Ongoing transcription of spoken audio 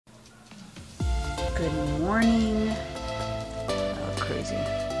Good morning. Oh, crazy.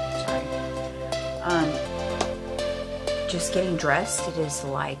 Sorry. Just getting dressed. It is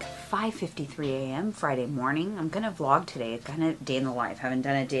like 5:53 a.m. Friday morning. I'm gonna vlog today. It's kind of day in the life. Haven't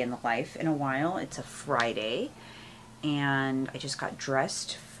done a day in the life in a while. It's a Friday, and I just got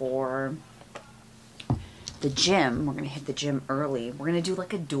dressed for the gym. We're gonna hit the gym early. We're gonna do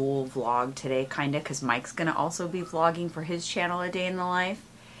like a dual vlog today, kinda, because Mike's gonna also be vlogging for his channel, A Day in the Life.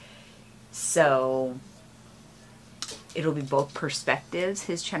 So it'll be both perspectives,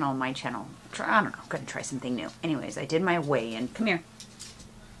 his channel and my channel. I don't know, I'm gonna try something new. Anyways, I did my weigh-in. Come here.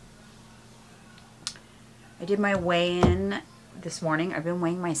 I did my weigh-in this morning. I've been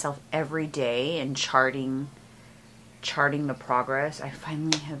weighing myself every day and charting the progress. I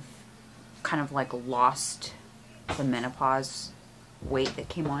finally have kind of like lost the menopause weight that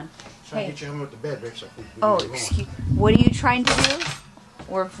came on. Trying to get you home with the bed, Rick. So oh, excuse. What are you trying to do?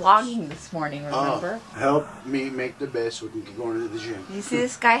 We're vlogging this morning, remember? Help me make the bed so we can go into the gym. You see,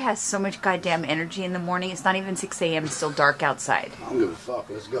 this guy has so much goddamn energy in the morning. It's not even 6 a.m. It's still dark outside. I don't give a fuck.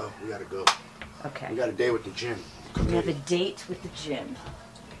 Let's go. We gotta go. Okay. We got a date with the gym. We have a date with the gym.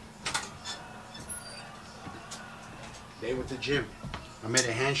 Date with the gym. I made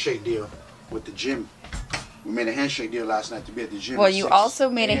a handshake deal with the gym. We made a handshake deal last night to be at the gym. Well, you also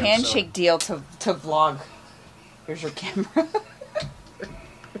made a handshake deal to vlog. Here's your camera.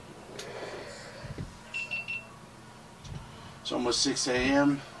 It's almost 6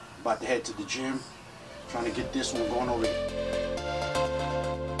 a.m. About to head to the gym. Trying to get this one going over here.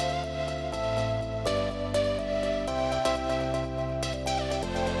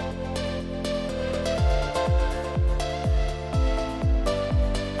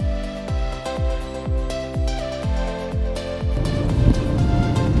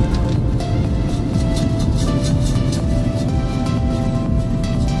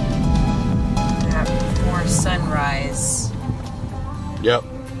 Before sunrise. Yep.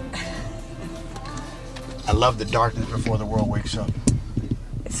 I love the darkness before the world wakes up.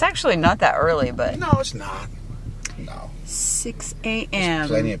 It's actually not that early, but... No, it's not. No. 6 a.m.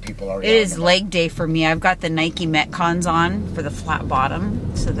 Plenty of people already. It is leg day for me. I've got the Nike Metcons on for the flat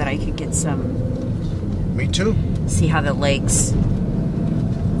bottom so that I could get some... Me too. See how the legs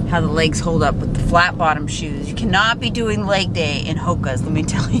hold up with the flat bottom shoes. You cannot be doing leg day in Hoka's, let me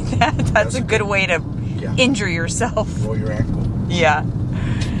tell you that. That's a good way to injure yourself. Roll your ankle. Yeah.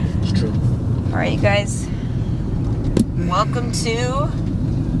 It's true. Alright, you guys. Welcome to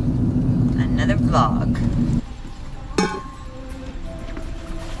another vlog.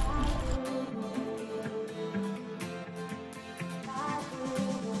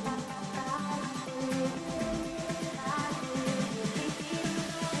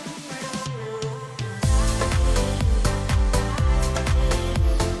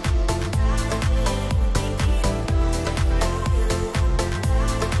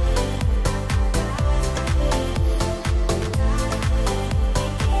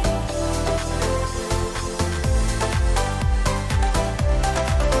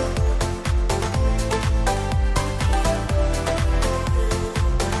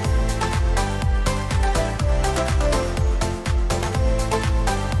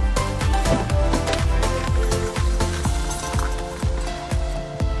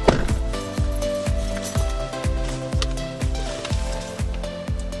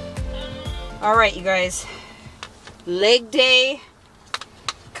 All right, you guys, leg day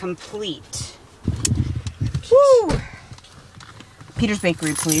complete. Woo! Peter's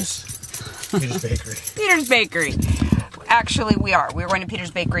Bakery, please. Peter's Bakery. Peter's Bakery. Actually, we're going to Peter's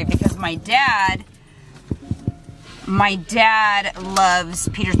Bakery because my dad loves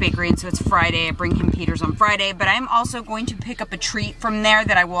Peter's Bakery, and so it's Friday. I bring him Peter's on Friday, but I'm also going to pick up a treat from there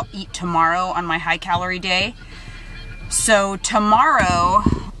that I will eat tomorrow on my high calorie day. So tomorrow,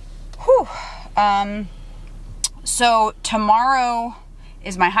 tomorrow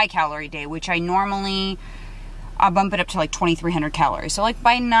is my high calorie day, which I bump it up to like 2,300 calories. So like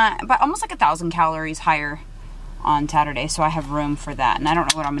by almost like 1,000 calories higher on Saturday. So I have room for that. And I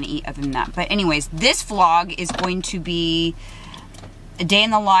don't know what I'm going to eat other than that. But anyways, this vlog is going to be a day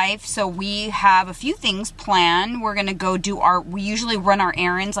in the life. So we have a few things planned. We're going to go do we usually run our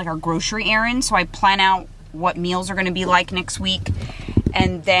errands, like our grocery errands. So I plan out what meals are going to be like next week.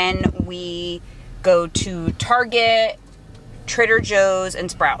 And then we go to Target, Trader Joe's,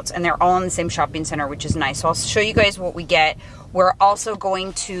 and Sprouts. And they're all in the same shopping center, which is nice. So I'll show you guys what we get. We're also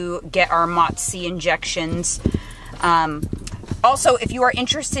going to get our Mots-C injections. Also, if you are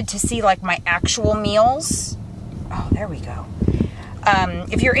interested to see like my actual meals, oh, there we go.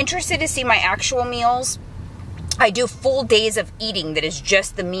 If you're interested to see my actual meals, I do full days of eating that is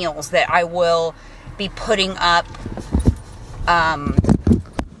just the meals that I will be putting up, I'll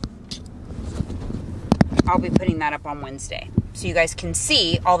be putting that up on Wednesday. So you guys can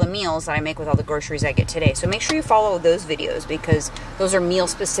see all the meals that I make with all the groceries I get today. So make sure you follow those videos because those are meal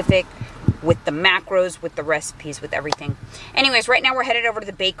specific with the macros, with the recipes, with everything. Anyways, right now we're headed over to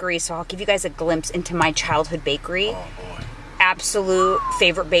the bakery. So I'll give you guys a glimpse into my childhood bakery. Oh boy. Absolute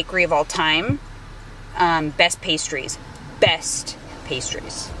favorite bakery of all time. Best pastries. Best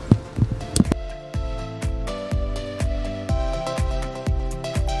pastries.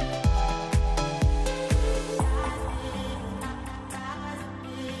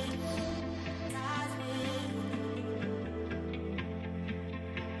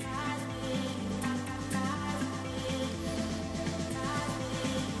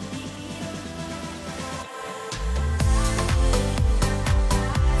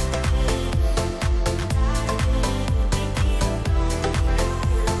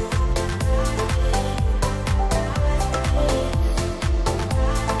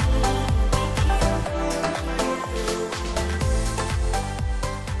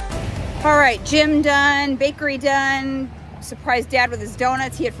 All right, gym done, bakery done. Surprised Dad with his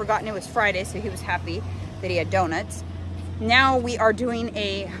donuts. He had forgotten it was Friday, so he was happy that he had donuts. Now we are doing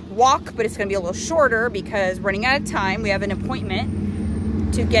a walk, but it's gonna be a little shorter because we're running out of time. We have an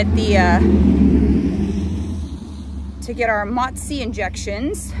appointment to get the our Mots-C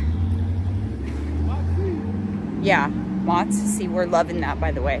injections. Yeah, Mots-C, we're loving that,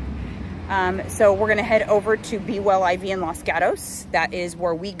 by the way. So we're gonna head over to Be Well IV in Los Gatos. That is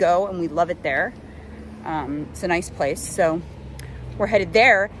where we go and we love it there. It's a nice place. So we're headed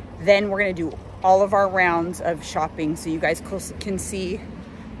there. Then we're gonna do all of our rounds of shopping so you guys can see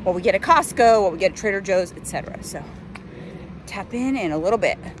what we get at Costco, what we get at Trader Joe's, etc. So tap in a little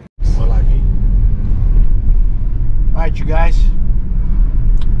bit. Well IV. All right, you guys.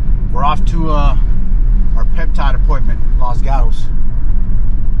 We're off to our peptide appointment, Los Gatos.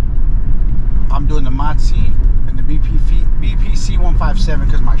 I'm doing the Mots-C and the BPC 157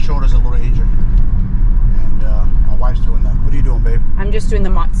 because my shoulder's a little injured. And my wife's doing that. What are you doing, babe? I'm just doing the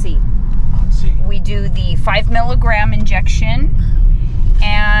Mots-C. Mots-C. We do the 5 milligram injection.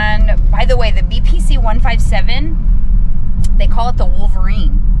 And by the way, the BPC 157, they call it the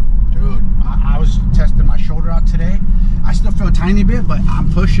Wolverine. Dude, I was testing my shoulder out today. I still feel a tiny bit, but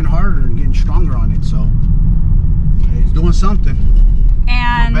I'm pushing harder and getting stronger on it. So it's doing something.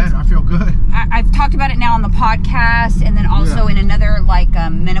 And I feel good. I've talked about it now on the podcast, and then also in another like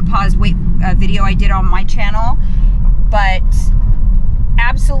menopause weight video I did on my channel. But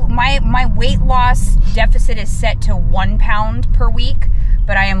absolutely, my weight loss deficit is set to 1 pound per week,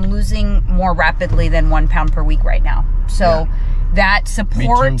 but I am losing more rapidly than 1 pound per week right now. So that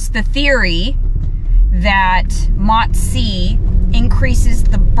supports the theory that Mots-C increases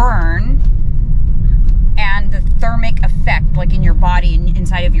the burn and the thermic effect, like in your body and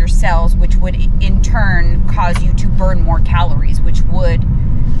inside of your cells, which would in turn cause you to burn more calories, which would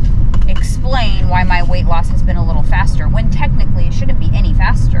explain why my weight loss has been a little faster, when technically it shouldn't be any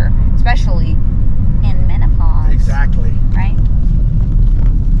faster, especially in menopause. Exactly. Right?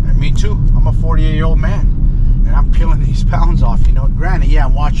 And me too. I'm a 48-year-old man, and I'm peeling these pounds off. You know, granted, yeah,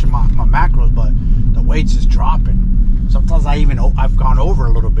 I'm watching my macros, but the weight's just dropping. Sometimes I've gone over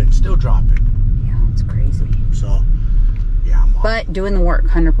a little bit, still dropping. It's crazy. So, yeah, but doing the work,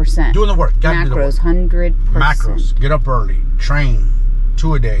 100%. Doing the work. Gotta macros, do the work. 100%. Macros. Get up early. Train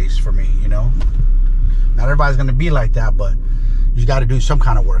 2-a-days for me, you know. Not everybody's going to be like that, but you got to do some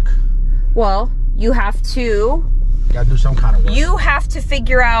kind of work. Well, you have to. Got to do some kind of work. You have to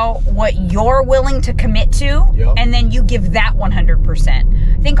figure out what you're willing to commit to, and then you give that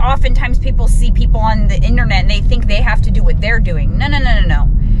 100%. I think oftentimes people see people on the internet and they think they have to do what they're doing. No, no, no, no, no.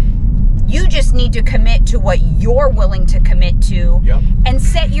 You just need to commit to what you're willing to commit to, and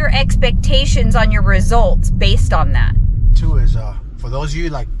set your expectations on your results based on that. Two is, for those of you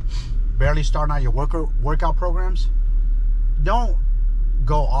like barely starting out your workout programs, don't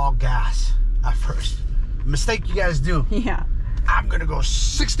go all gas at first. Mistake you guys do. Yeah. I'm going to go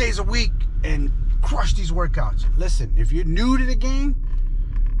 6 days a week and crush these workouts. Listen, if you're new to the game,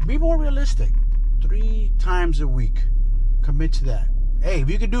 be more realistic. 3 times a week. Commit to that. Hey,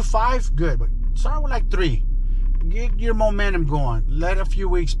 if you can do 5, good, but start with like 3. Get your momentum going. Let a few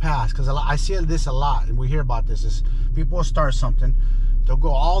weeks pass, because I see this a lot, and we hear about this. Is people will start something, they'll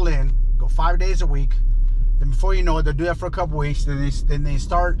go all in, go 5 days a week. Then before you know it, they'll do that for a couple weeks. Then they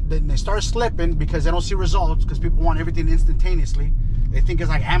start slipping because they don't see results, because people want everything instantaneously. They think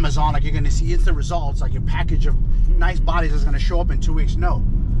it's like Amazon, like you're going to see instant results, like your package of nice bodies is going to show up in 2 weeks. No,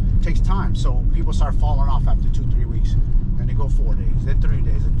 it takes time. So people start falling off after 2-3 weeks. Then they go 4 days, then 3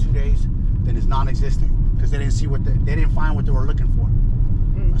 days, then 2 days. days, then it's non-existent because they didn't see they didn't find what they were looking for.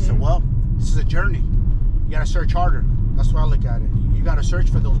 I said, well, this is a journey. You gotta search harder. That's why I look at it. You gotta search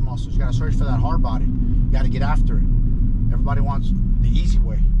for those muscles. You gotta search for that hard body. You gotta get after it. Everybody wants the easy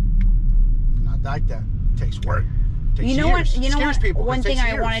way. Not like that. It takes work. It takes years. You know what? People, one thing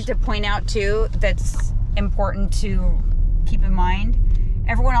I wanted to point out too that's important to keep in mind.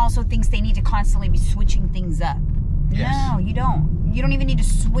 Everyone also thinks they need to constantly be switching things up. Yes. No, you don't. You don't even need to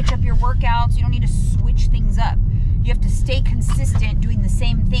switch up your workouts. You don't need to switch things up. You have to stay consistent doing the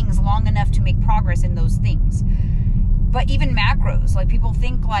same things long enough to make progress in those things. But even macros, like people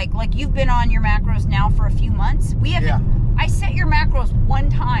think like you've been on your macros now for a few months. We haven't. I set your macros one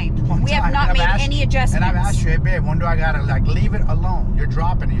time. We have not made any adjustments. And I've asked you, hey babe, when do I gotta like leave it alone? You're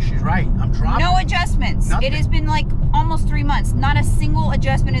dropping it. She's right. I'm dropping. No adjustments. Nothing. It has been like almost 3 months. Not a single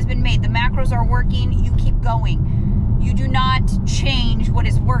adjustment has been made. The macros are working. You keep going. You do not change what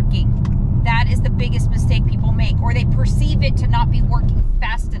is working. That is the biggest mistake people make, or they perceive it to not be working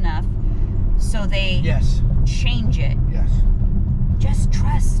fast enough, so they change it. Yes. Just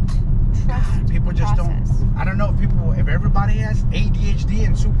trust. Trust. People just don't. I don't know if everybody has ADHD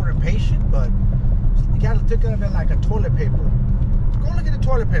and super impatient, but you gotta think of it like a toilet paper. Go look at the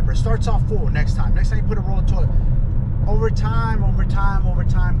toilet paper. It starts off full. Next time you put a roll of toilet. Over time,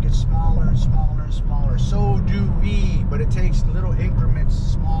 it gets smaller and smaller and smaller. So do we, but it takes little increments,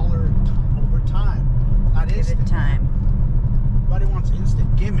 smaller over time. Not instant. Give it time. Everybody wants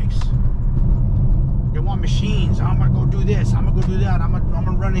instant gimmicks. They want machines. I'm gonna go do this. I'm gonna go do that. I'm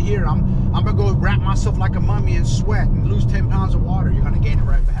gonna run it here. I'm gonna go wrap myself like a mummy and sweat and lose 10 pounds of water. You're gonna gain it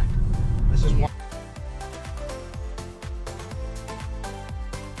right back. This is why.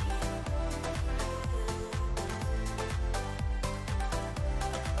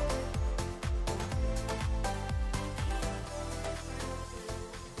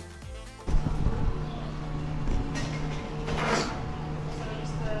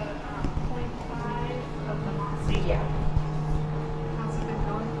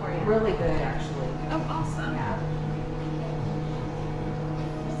 Really good, actually. Oh, awesome. Yeah.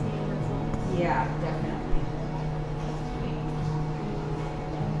 Yeah, definitely.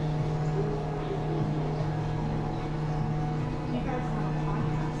 You guys have a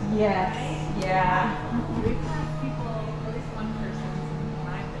podcast. Yes. Right? Yeah. We've had people, at least one person who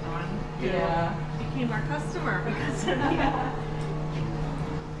I've been on, who became our customer because of you.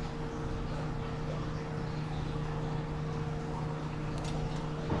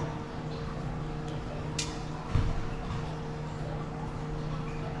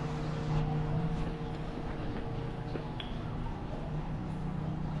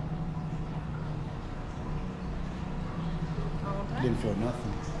 Didn't feel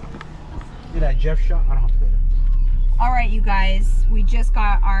nothing. Get that Jeff shot. I don't have to go there. All right, you guys. We just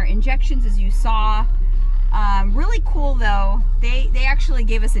got our injections, as you saw. Really cool, though. They actually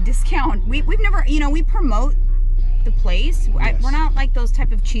gave us a discount. We've never, we promote the place. Yes. We're not like those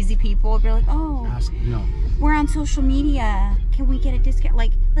type of cheesy people. We're like, No. we're on social media. Can we get a discount?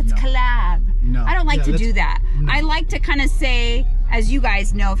 Like, let's collab. No. I don't like to do that. No. I like to kind of say, as you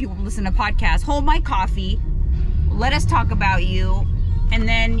guys know, if you listen to podcasts, hold my coffee. Let us talk about you, and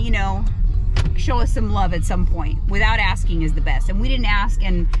then, show us some love at some point. Without asking is the best. And we didn't ask,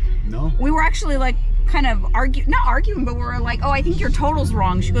 and we were actually like kind of not arguing, but we were like, oh, I think your total's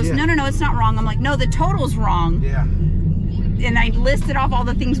wrong. She goes, no, it's not wrong. I'm like, no, the total's wrong. Yeah. And I listed off all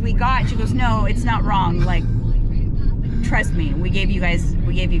the things we got. She goes, no, it's not wrong. Like, trust me, we gave you guys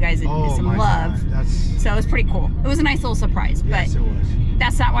some love. So it was pretty cool. It was a nice little surprise. Yes, but it was.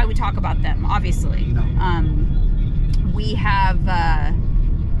 That's not why we talk about them, obviously. No. We have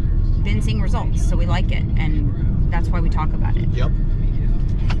been seeing results, so we like it, and that's why we talk about it. Yep.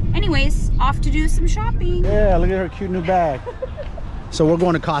 Anyways, off to do some shopping. Yeah, look at her cute new bag. So we're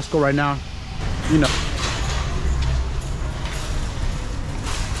going to Costco right now.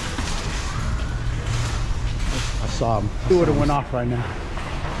 I saw him. He would have went off right now.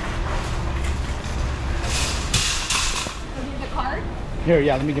 Give the card? Here,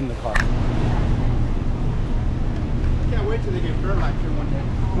 yeah, let me give him the card. Can't wait till they get Fairlife here one day.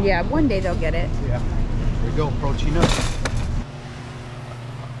 Yeah, one day they'll get it. Yeah. There you go, protein up. It's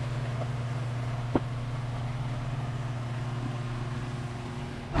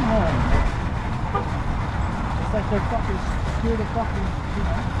like they're fucking scared of fucking,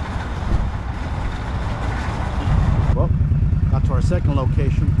 Well, got to our second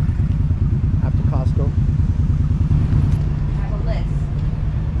location after Costco. I have a list.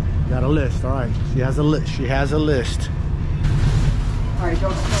 Got a list, all right. She has a list. She has a list. All right,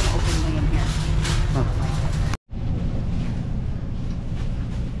 don't openly in here. Huh.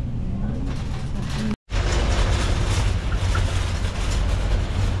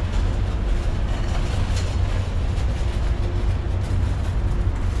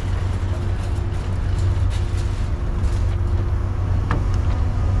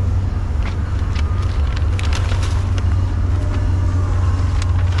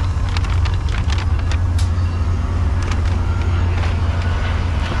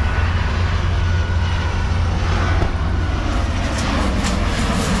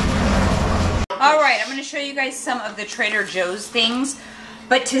 All right, I'm going to show you guys some of the Trader Joe's things.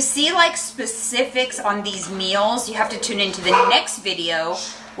 But to see like specifics on these meals, you have to tune into the next video,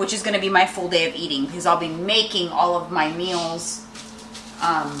 which is going to be my full day of eating, because I'll be making all of my meals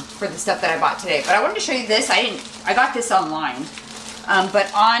for the stuff that I bought today. But I wanted to show you this. I got this online.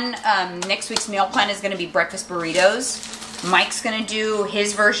 But on next week's meal plan is going to be breakfast burritos. Mike's going to do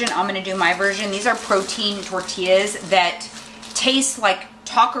his version. I'm going to do my version. These are protein tortillas that taste like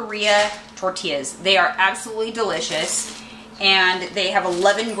taqueria tortillas. They are absolutely delicious. And they have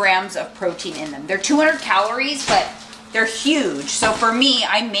 11 grams of protein in them. They're 200 calories, but they're huge. So for me,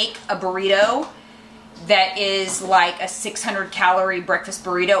 I make a burrito that is like a 600 calorie breakfast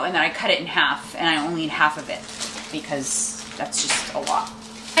burrito, and then I cut it in half, and I only eat half of it because that's just a lot.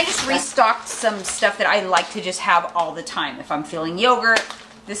 I just restocked some stuff that I like to just have all the time. If I'm feeling yogurt,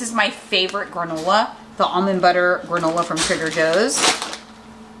 this is my favorite granola, the almond butter granola from Trader Joe's.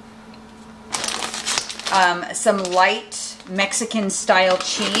 Some light Mexican style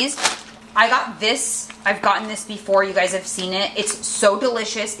cheese. I got this. I've gotten this before. You guys have seen it. It's so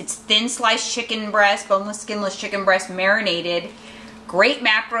delicious. It's thin sliced chicken breast, boneless, skinless chicken breast, marinated. Great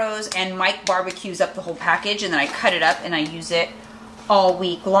macros, and Mike barbecues up the whole package, and then I cut it up and I use it all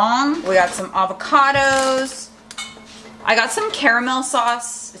week long. We got some avocados. I got some caramel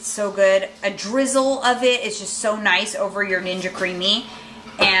sauce. It's so good. A drizzle of it is just so nice over your Ninja Creamy.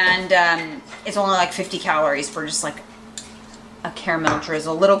 And it's only like 50 calories for just like a caramel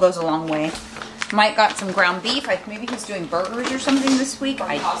drizzle. Little goes a long way. Mike got some ground beef. Maybe he's doing burgers or something this week.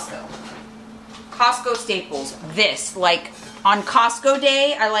 Costco. Costco staples. This, like on Costco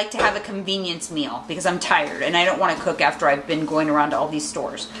day, I like to have a convenience meal because I'm tired and I don't want to cook after I've been going around to all these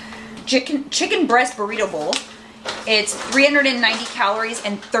stores. Chicken breast burrito bowl. It's 390 calories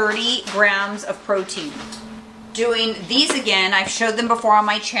and 30 grams of protein. Doing these again, I've showed them before on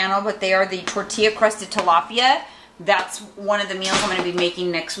my channel, but they are the tortilla crusted tilapia. That's one of the meals I'm going to be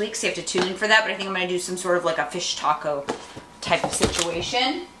making next week, so you have to tune in for that. But I think I'm going to do some sort of like a fish taco type of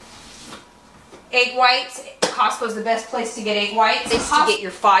situation. Egg whites. Costco's the best place to get egg whites. It's to get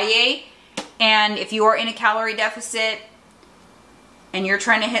your Faye. And if you are in a calorie deficit and you're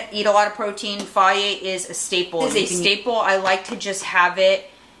trying to eat a lot of protein, Faye is a staple. It is a staple. I like to just have it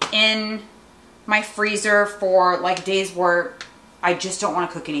in my freezer for like days where I just don't want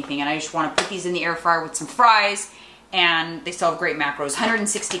to cook anything and I just want to put these in the air fryer with some fries, and they still have great macros.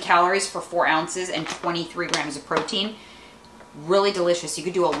 160 calories for 4 ounces and 23 grams of protein. Really delicious. You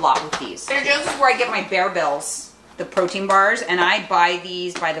could do a lot with these. Trader Joe's is where I get my Bear Bells, the protein bars, and I buy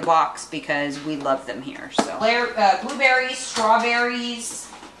these by the box because we love them here. So blueberries, strawberries.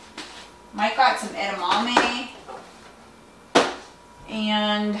 Mike got some edamame,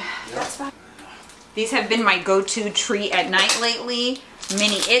 and that's fine. These have been my go-to treat at night lately.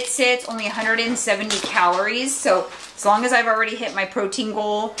 Mini It-Sits, only 170 calories. So as long as I've already hit my protein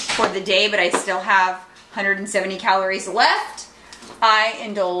goal for the day, but I still have 170 calories left, I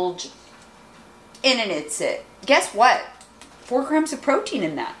indulge in an It-Sit. Guess what? 4 grams of protein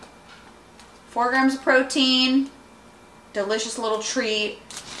in that. 4 grams of protein, delicious little treat,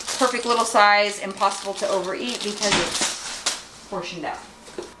 perfect little size, impossible to overeat because it's portioned out.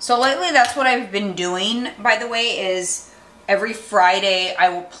 So lately that's what I've been doing, by the way, is every Friday I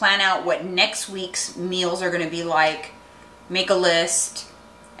will plan out what next week's meals are going to be like, make a list,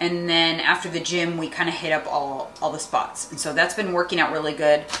 and then after the gym we kind of hit up all the spots. And so that's been working out really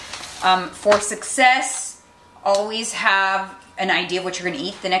good. For success, always have an idea of what you're going to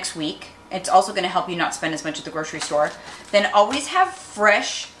eat the next week. It's also going to help you not spend as much at the grocery store. Then always have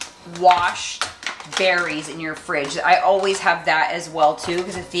fresh, washed berries in your fridge. I always have that as well too,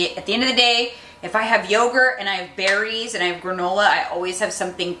 because at the end of the day, if I have yogurt and I have berries and I have granola, I always have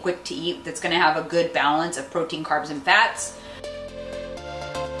something quick to eat that's going to have a good balance of protein, carbs, and fats.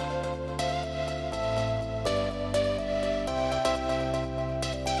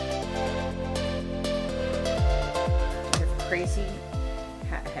 Crazy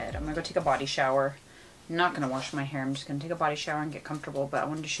hat head. I'm gonna go take a body shower. I'm not gonna wash my hair. I'm just gonna take a body shower and get comfortable, but I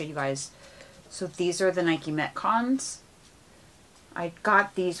wanted to show you guys. So these are the Nike Metcons. I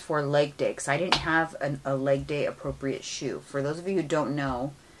got these for leg day because I didn't have a leg day appropriate shoe. For those of you who don't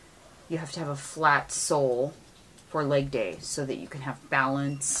know, you have to have a flat sole for leg day so that you can have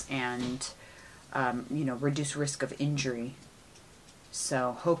balance and you know, reduce risk of injury.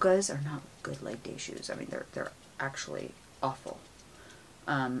 So Hoka's are not good leg day shoes. I mean, they're actually awful.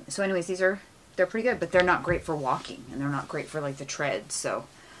 So anyways, they're pretty good, but they're not great for walking and they're not great for like the treads. So,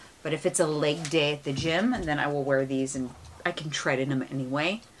 but if it's a leg day at the gym, then I will wear these and I can tread in them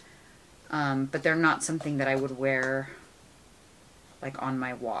anyway. But they're not something that I would wear like on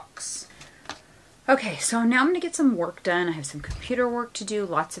my walks. Okay, so now I'm going to get some work done. I have some computer work to do,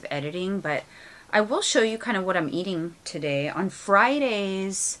 lots of editing, but I will show you kind of what I'm eating today. On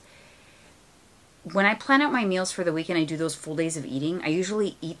Fridays, when I plan out my meals for the weekend, I do those full days of eating. I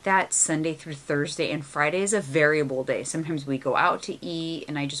usually eat that Sunday through Thursday, and Friday is a variable day. Sometimes we go out to eat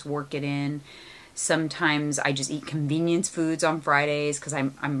and I just work it in. Sometimes I just eat convenience foods on Fridays because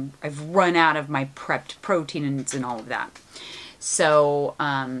I've run out of my prepped proteins and all of that. So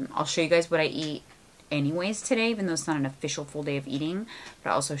I'll show you guys what I eat anyways today, even though it's not an official full day of eating.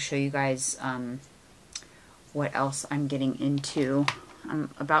 But I'll also show you guys what else I'm getting into. I'm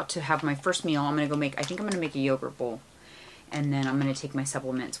about to have my first meal. I'm going to go make, I think I'm going to make a yogurt bowl. And then I'm going to take my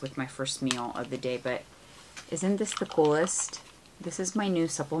supplements with my first meal of the day. But isn't this the coolest? This is my new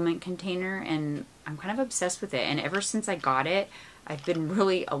supplement container, and I'm kind of obsessed with it. And ever since I got it, I've been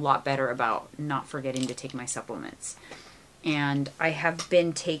really a lot better about not forgetting to take my supplements. And I have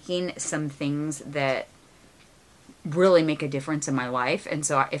been taking some things that really make a difference in my life. And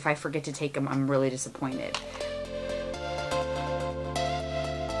so if I forget to take them, I'm really disappointed.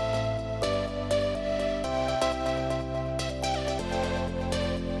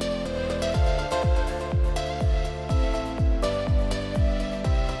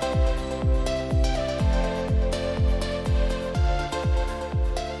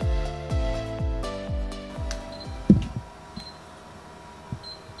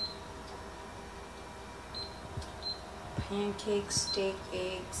 Pancakes, steak,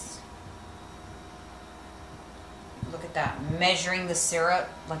 eggs. Look at that. Measuring the syrup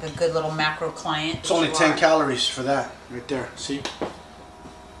like a good little macro client. It's only 10 calories for that right there. See?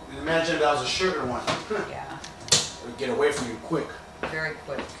 And imagine if that was a sugar one. Yeah. It would get away from you quick. Very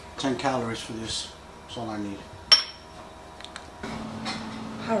quick. 10 calories for this. That's all I need.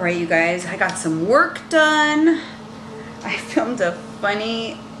 Alright, you guys. I got some work done. I filmed a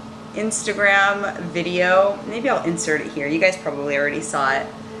funny Instagram video. Maybe I'll insert it here. You guys probably already saw it.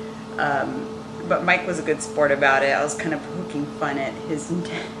 But Mike was a good sport about it. I was kind of poking fun at his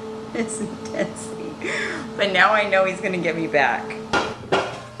intensity. But now I know he's going to get me back.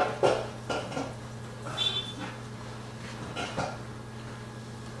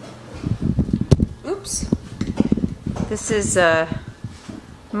 Oops. This is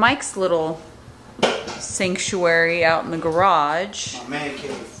Mike's little sanctuary out in the garage. My man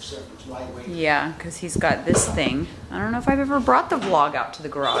cave. Lightweight. Yeah, because he's got this thing. I don't know if I've ever brought the vlog out to the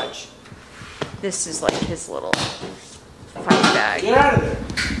garage. This is like his little fight bag. Get out of there.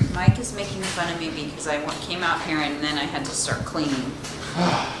 Mike is making fun of me because I came out here and then I had to start cleaning.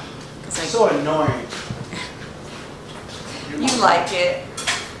 So annoying. You like it.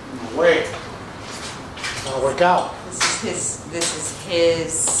 Wait. That'll work out. This is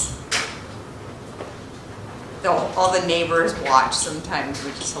his. All the neighbors watch sometimes,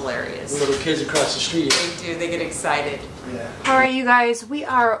 which is hilarious. The little kids across the street. They do. They get excited. Yeah. All right, you guys. We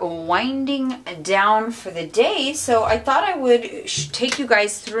are winding down for the day, so I thought I would take you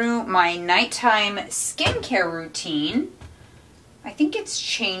guys through my nighttime skincare routine. I think it's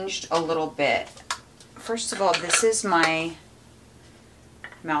changed a little bit. First of all, this is my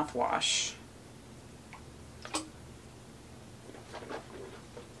mouthwash.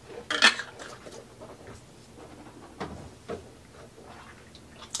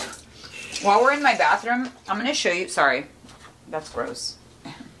 While we're in my bathroom, I'm going to show you, sorry, that's gross.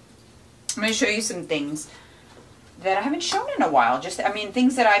 I'm going to show you some things that I haven't shown in a while.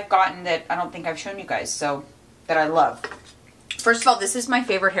 Things that I've gotten that I don't think I've shown you guys, so, that I love. First of all, this is my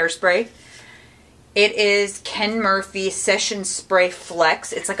favorite hairspray. It is Ken Murphy Session Spray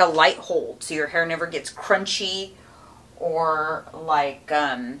Flex. It's like a light hold, so your hair never gets crunchy or like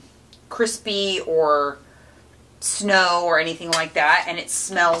crispy or snow or anything like that, and it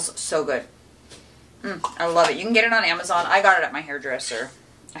smells so good. I love it. You can get it on Amazon. I got it at my hairdresser.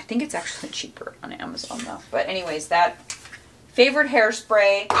 I think it's actually cheaper on Amazon though. But anyways, that favorite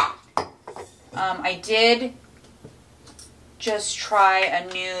hairspray. I did just try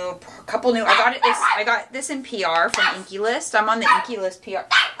a couple new. I got this in PR from Inky List. I'm on the Inky List PR.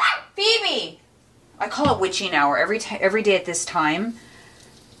 Phoebe, I call it witching hour every day at this time.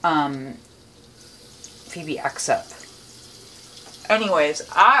 Phoebe acts up. Anyways,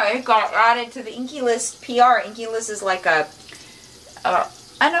 I got added to the Inky List PR. Inky List is like an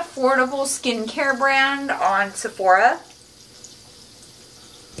affordable skincare brand on Sephora.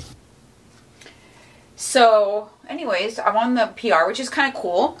 So, anyways, I'm on the PR, which is kind of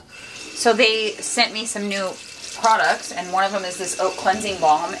cool. So they sent me some new products, and one of them is this oat cleansing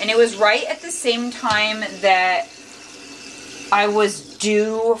balm, and it was right at the same time that I was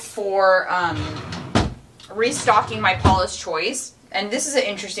due for restocking my Paula's Choice. And this is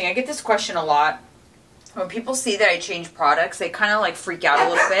interesting. I get this question a lot. when people see that I change products, they kind of like freak out a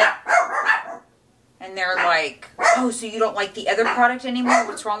little bit. And they're like, oh, so you don't like the other product anymore?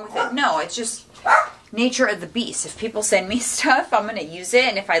 What's wrong with it? No, it's just nature of the beast. If people send me stuff, I'm going to use it.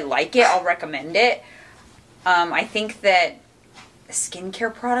 And if I like it, I'll recommend it. I think that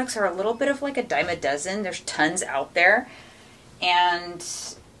skincare products are a little bit of like a dime a dozen. There's tons out there. And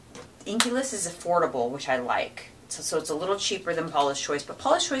Inkey-List is affordable, which I like. So it's a little cheaper than Paula's Choice. But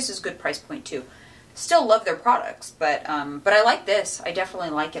Paula's Choice is a good price point too. Still love their products. But I like this. I definitely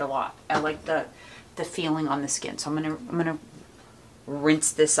like it a lot. I like the feeling on the skin. So I'm gonna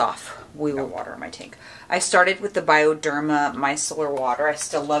rinse this off. We will water in my tank. I started with the Bioderma Micellar Water. I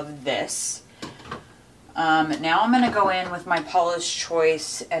still love this. Now I'm gonna go in with my Paula's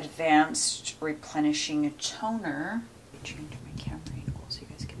Choice Advanced Replenishing Toner. Change my camera angle so you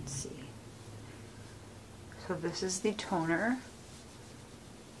guys can see. So this is the toner.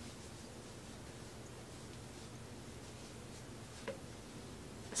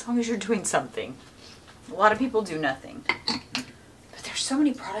 As long as you're doing something. A lot of people do nothing. But there's so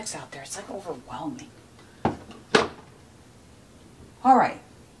many products out there. It's like overwhelming. Alright.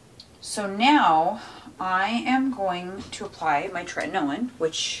 So now I am going to apply my tretinoin,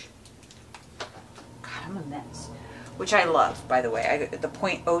 which, God, I'm a mess. Which I love, by the way. The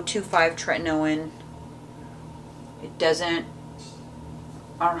 0.025 tretinoin. It doesn't,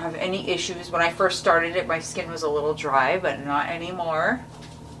 I don't have any issues. When I first started it, my skin was a little dry, but not anymore.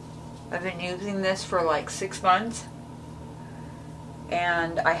 I've been using this for like 6 months,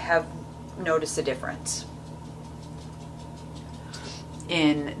 and I have noticed a difference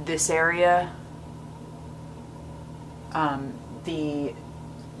in this area. The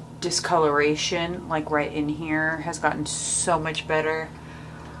discoloration, like right in here, has gotten so much better.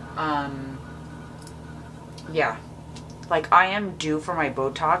 Yeah, like I am due for my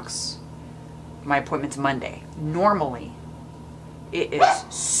Botox. My appointment's Monday. Normally, it is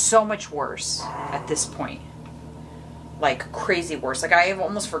so much worse at this point. Like crazy worse. Like I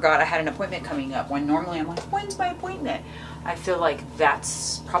almost forgot I had an appointment coming up when normally I'm like, when's my appointment? I feel like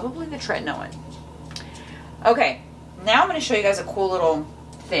that's probably the tretinoin. Okay, now I'm going to show you guys a cool little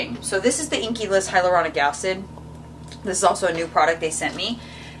thing. So this is the Inkey-List Hyaluronic Acid. This is also a new product they sent me.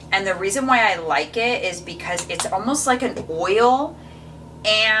 And the reason why I like it is because it's almost like an oil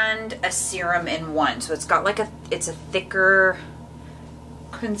and a serum in one. So it's got like it's a thicker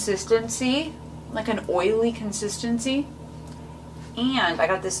consistency, like an oily consistency. And I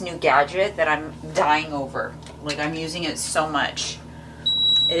got this new gadget that I'm dying over. Like I'm using it so much.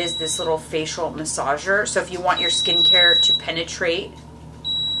 It is this little facial massager. So if you want your skincare to penetrate,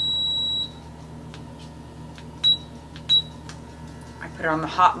 I put it on the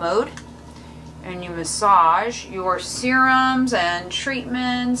hot mode and you massage your serums and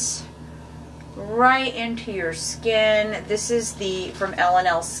treatments right into your skin. This is from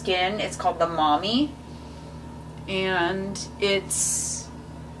L&L Skin. It's called the Mommy, and it's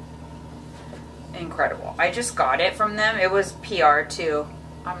incredible. I just got it from them. It was PR too.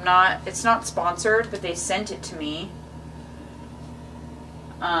 It's not sponsored, but they sent it to me.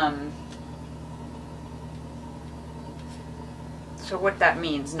 So what that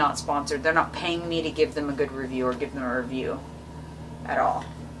means, not sponsored. They're not paying me to give them a good review or give them a review at all.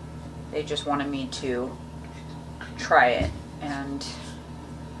 They just wanted me to try it and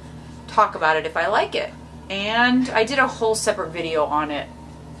talk about it if I like it. And I did a whole separate video on it,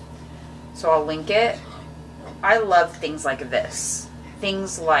 so I'll link it. I love things like this.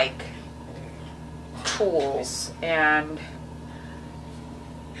 Things like tools, and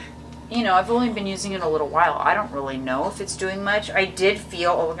you know, I've only been using it a little while. I don't really know if it's doing much. I did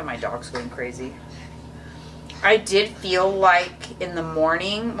feel, oh look at my dog's going crazy. I did feel like in the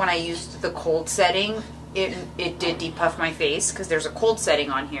morning when I used the cold setting, it did depuff my face because there's a cold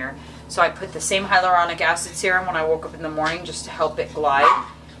setting on here. So I put the same hyaluronic acid serum when I woke up in the morning just to help it glide.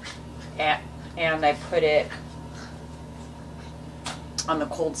 And I put it on the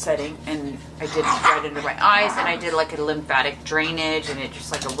cold setting, and I did it right under my eyes, and I did like a lymphatic drainage, and it's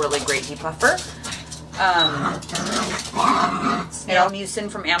just like a really great depuffer. Snail mucin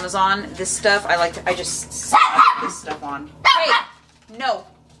from Amazon. This stuff, I just slap this stuff on. Hey! No.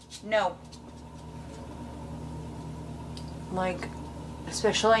 No. Like,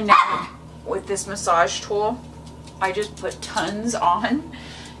 especially now with this massage tool, I just put tons on,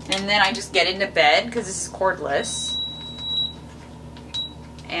 and then I just get into bed, because this is cordless,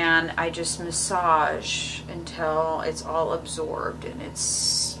 and I just massage until it's all absorbed, and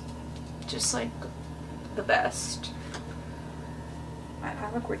it's just like the best. I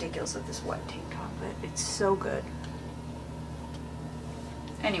look ridiculous with this wet tank top, but it's so good.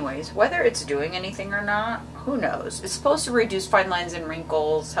 anyways, whether it's doing anything or not, who knows? It's supposed to reduce fine lines and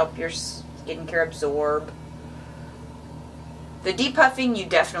wrinkles, help your skincare absorb. The depuffing, you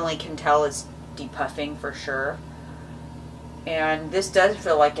definitely can tell is depuffing for sure. And this does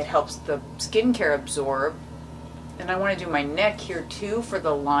feel like it helps the skincare absorb. And I want to do my neck here too for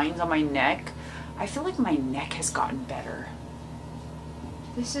the lines on my neck. I feel like my neck has gotten better.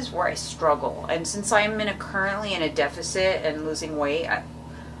 This is where I struggle. And since I'm currently in a deficit and losing weight,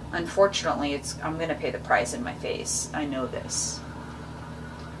 unfortunately, I'm going to pay the price in my face. I know this.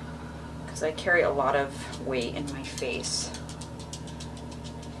 Because I carry a lot of weight in my face.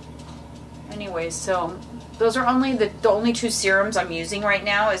 Anyways, so those are the only two serums I'm using right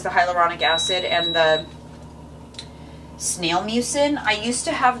now is the hyaluronic acid and the snail mucin. I used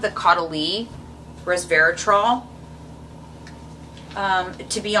to have the Caudalie resveratrol.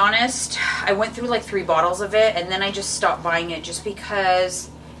 To be honest, I went through like 3 bottles of it and then I just stopped buying it just because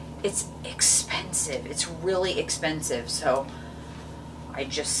it's expensive. It's really expensive. So I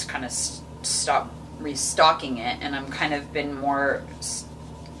just kind of stopped restocking it, and I'm kind of been more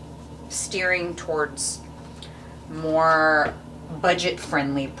steering towards more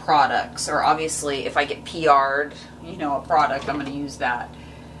budget-friendly products. Or obviously, if I get PR'd, you know, a product, I'm going to use that.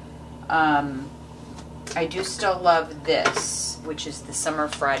 I do still love this, which is the Summer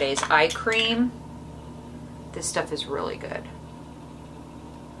Fridays eye cream. This stuff is really good.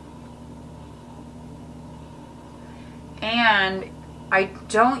 And I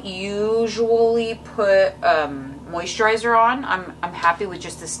don't usually put moisturizer on. I'm happy with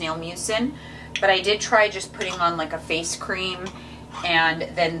just the snail mucin, but I did try just putting on like a face cream, and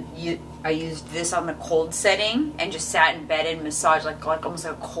then I used this on the cold setting and just sat in bed and massaged like almost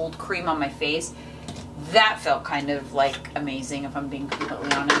like a cold cream on my face. That felt kind of like amazing, if I'm being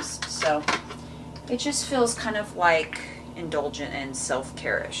completely honest. So it just feels kind of like indulgent and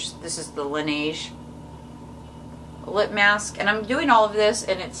self-care-ish. This is the Laneige lip mask, and I'm doing all of this,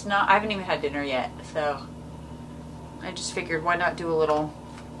 and it's not, I haven't even had dinner yet, so I just figured why not do a little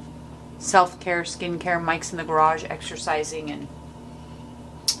self-care, skincare, Mike's in the garage exercising, and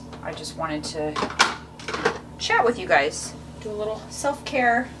I just wanted to chat with you guys, do a little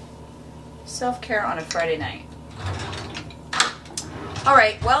self-care on a Friday night. All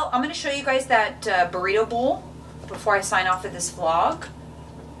right, well, I'm going to show you guys that burrito bowl before I sign off of this vlog,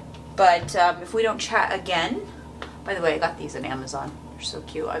 but if we don't chat again, by the way, I got these on Amazon. They're so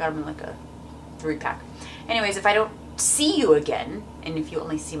cute. I got them in like a 3-pack. Anyways, if I don't see you again, and if you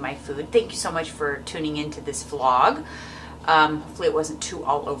only see my food, thank you so much for tuning into this vlog. Hopefully it wasn't too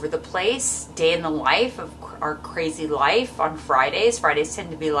all over the place. Day in the life of our crazy life on Fridays. Fridays tend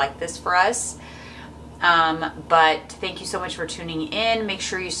to be like this for us. But thank you so much for tuning in. Make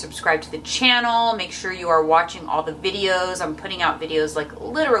sure you subscribe to the channel. Make sure you are watching all the videos. I'm putting out videos like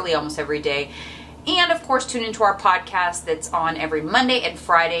literally almost every day. And of course, tune into our podcast that's on every Monday and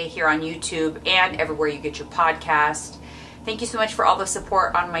Friday here on YouTube and everywhere you get your podcast. Thank you so much for all the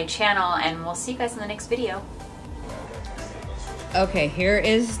support on my channel, and we'll see you guys in the next video. Okay, here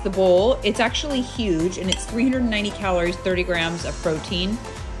is the bowl. It's actually huge, and it's 390 calories, 30 grams of protein.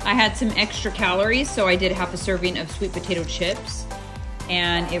 I had some extra calories, so I did half a serving of sweet potato chips,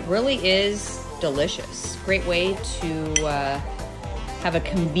 and it really is delicious. Great way to have a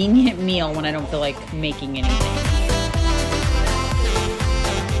convenient meal when I don't feel like making anything.